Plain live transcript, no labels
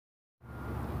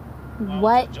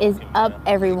What is up,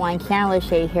 everyone?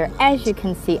 KineMaster here. As you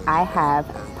can see, I have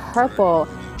purple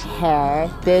hair.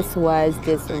 This was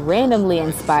just randomly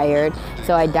inspired.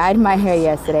 So I dyed my hair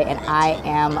yesterday and I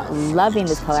am loving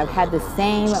this color. I've had the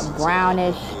same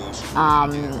brownish,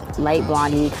 light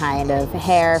blondie kind of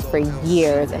hair for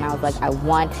years, and I was like, I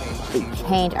want a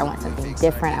change. I want something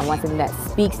different. I want something that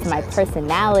speaks to my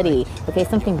personality. Okay,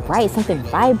 something bright, something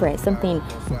vibrant, something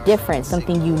different,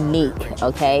 something unique.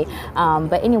 Okay,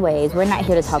 but anyways, we're not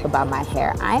here to talk about my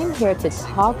hair. I am here to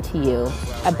talk to you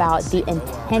about the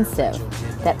intensive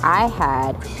that I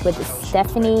had with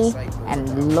Stefanie,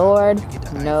 and Lord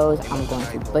knows I'm going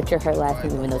to butcher her last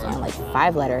name, even though it's only like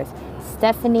 5 letters.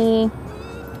 Stefanie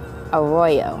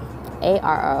Arroyo,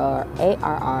 Arrryo.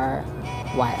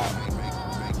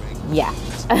 Yeah.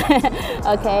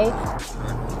 Okay.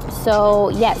 So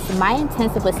yes, my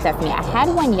intensive with Stefanie. I had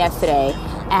one yesterday,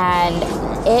 and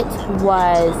it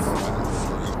was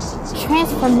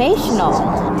transformational.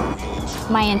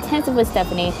 My intensive with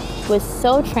Stefanie was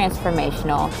so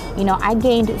transformational. You know, I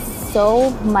gained so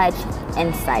much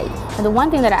insight. And the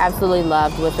one thing that I absolutely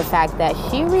loved was the fact that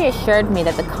she reassured me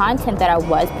that the content that I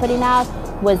was putting out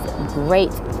was great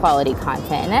quality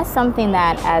content. And that's something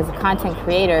that as content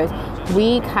creators,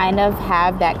 we kind of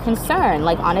have that concern,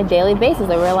 like on a daily basis.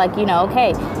 Like we're like, you know,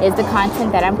 okay, is the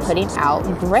content that I'm putting out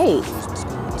great?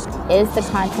 Is the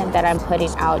content that I'm putting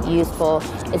out useful?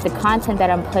 Is the content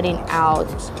that I'm putting out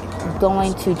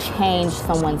going to change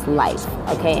someone's life?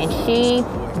 Okay, and she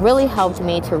really helped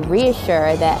me to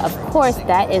reassure that, of course,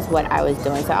 that is what I was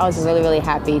doing. So I was really, really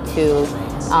happy to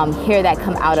hear that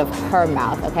come out of her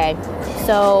mouth. Okay,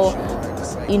 so,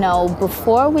 you know,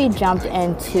 before we jumped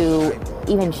into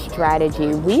even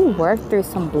strategy, we worked through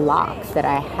some blocks that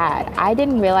I had. I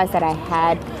didn't realize that I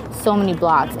had so many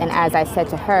blocks, and as I said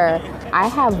to her, I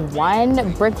have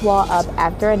one brick wall up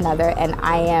after another, and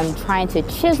I am trying to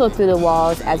chisel through the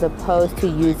walls as opposed to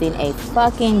using a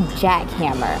fucking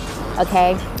jackhammer.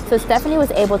 Okay, so Stefanie was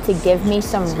able to give me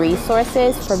some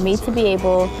resources for me to be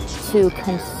able to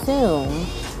consume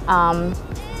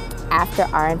after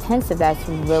our intensive that's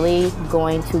really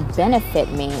going to benefit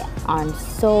me on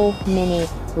so many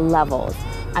levels.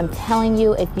 I'm telling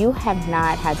you, if you have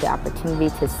not had the opportunity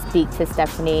to speak to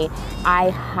Stefanie, I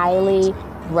highly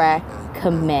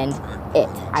recommend it.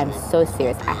 I'm so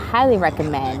serious. I highly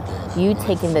recommend you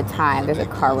taking the time. There's a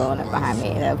car rolling up behind me,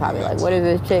 and they're probably like, what is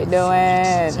this chick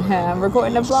doing? I'm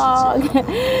recording a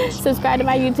vlog. Subscribe to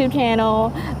my YouTube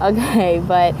channel. Okay,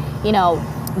 but you know,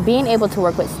 being able to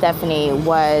work with Stefanie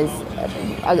was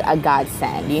a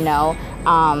godsend, you know.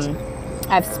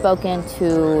 I've spoken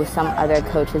to some other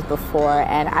coaches before,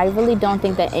 and I really don't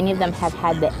think that any of them have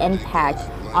had the impact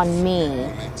on me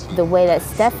the way that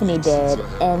Stefanie did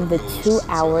in the 2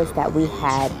 hours that we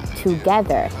had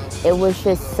together. It was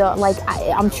just so, like,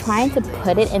 I'm trying to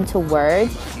put it into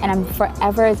words, and I'm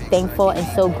forever thankful and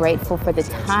so grateful for the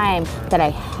time that I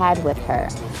had with her.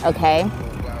 Okay,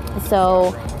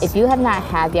 so if you have not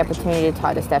had the opportunity to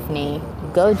talk to Stefanie,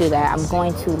 go do that. I'm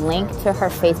going to link to her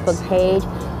Facebook page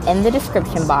in the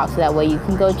description box, so that way you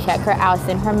can go check her out,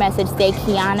 send her a message, say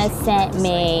Kiana sent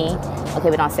me. Okay,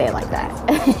 but don't say it like that.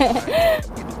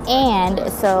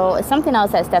 And so something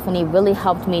else that Stefanie really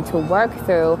helped me to work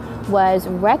through was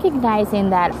recognizing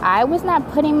that I was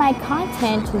not putting my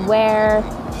content where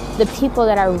the people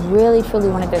that I really truly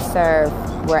wanted to serve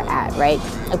were at, right?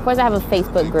 Of course, I have a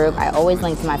Facebook group. I always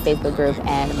link to my Facebook group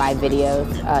and my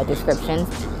videos descriptions.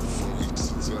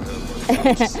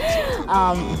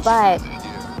 But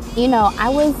you know, I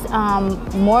was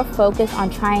more focused on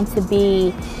trying to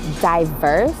be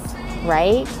diverse,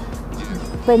 right?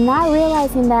 But not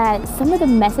realizing that some of the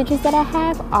messages that I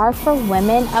have are for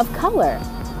women of color,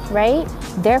 right?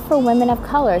 They're for women of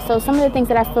color. So some of the things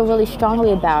that I feel really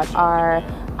strongly about are,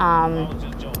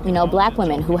 you know, Black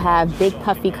women who have big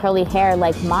puffy curly hair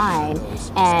like mine,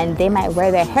 and they might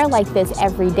wear their hair like this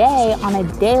every day on a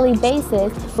daily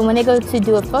basis, but when they go to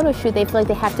do a photo shoot, they feel like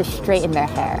they have to straighten their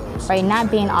hair, right? Not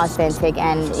being authentic,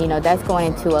 and you know, that's going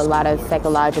into a lot of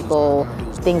psychological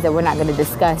things that we're not going to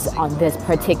discuss on this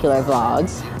particular vlog.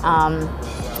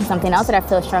 Something else that I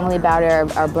feel strongly about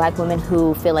are Black women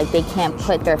who feel like they can't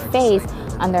put their face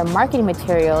on their marketing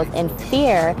materials in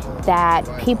fear that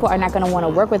people are not going to want to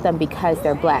work with them because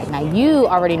they're Black. Now, you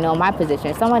already know my position.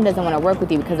 If someone doesn't want to work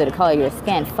with you because of the color of your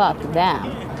skin, fuck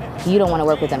them. You don't want to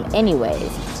work with them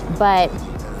anyways. But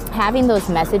having those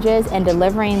messages and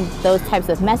delivering those types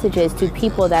of messages to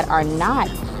people that are not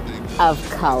of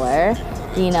color,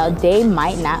 you know, they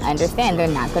might not understand. They're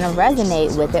not going to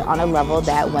resonate with it on a level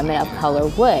that women of color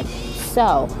would.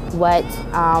 So what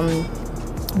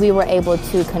we were able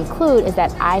to conclude is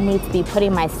that I need to be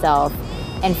putting myself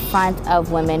in front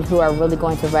of women who are really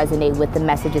going to resonate with the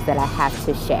messages that I have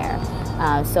to share.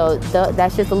 So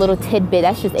that's just a little tidbit.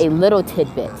 That's just a little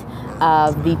tidbit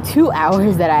of the 2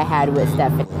 hours that I had with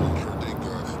Stefanie.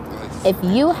 If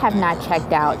you have not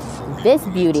checked out this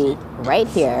beauty right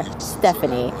here,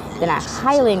 Stefanie, then I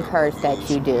highly encourage that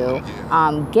you do.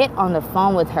 Get on the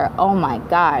phone with her. Oh my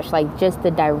gosh, like just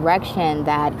the direction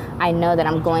that I know that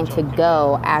I'm going to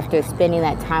go after spending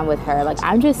that time with her. Like,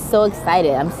 I'm just so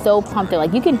excited. I'm so pumped.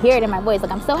 Like, you can hear it in my voice.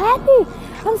 Like, I'm so happy.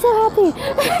 I'm so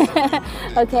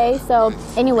happy. Okay, so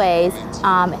anyways,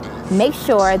 make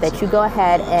sure that you go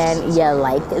ahead and you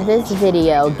like this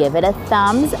video. Give it a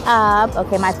thumbs up.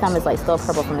 Okay, my thumb is like still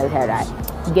purple from this hair dye.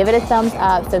 Give it a thumbs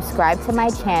up, subscribe to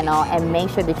my channel, and make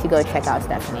sure that you go check out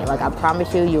Stefanie. Like, I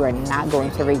promise you, you are not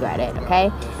going to regret it,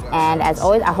 okay? And as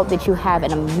always, I hope that you have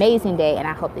an amazing day, and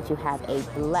I hope that you have a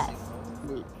blessed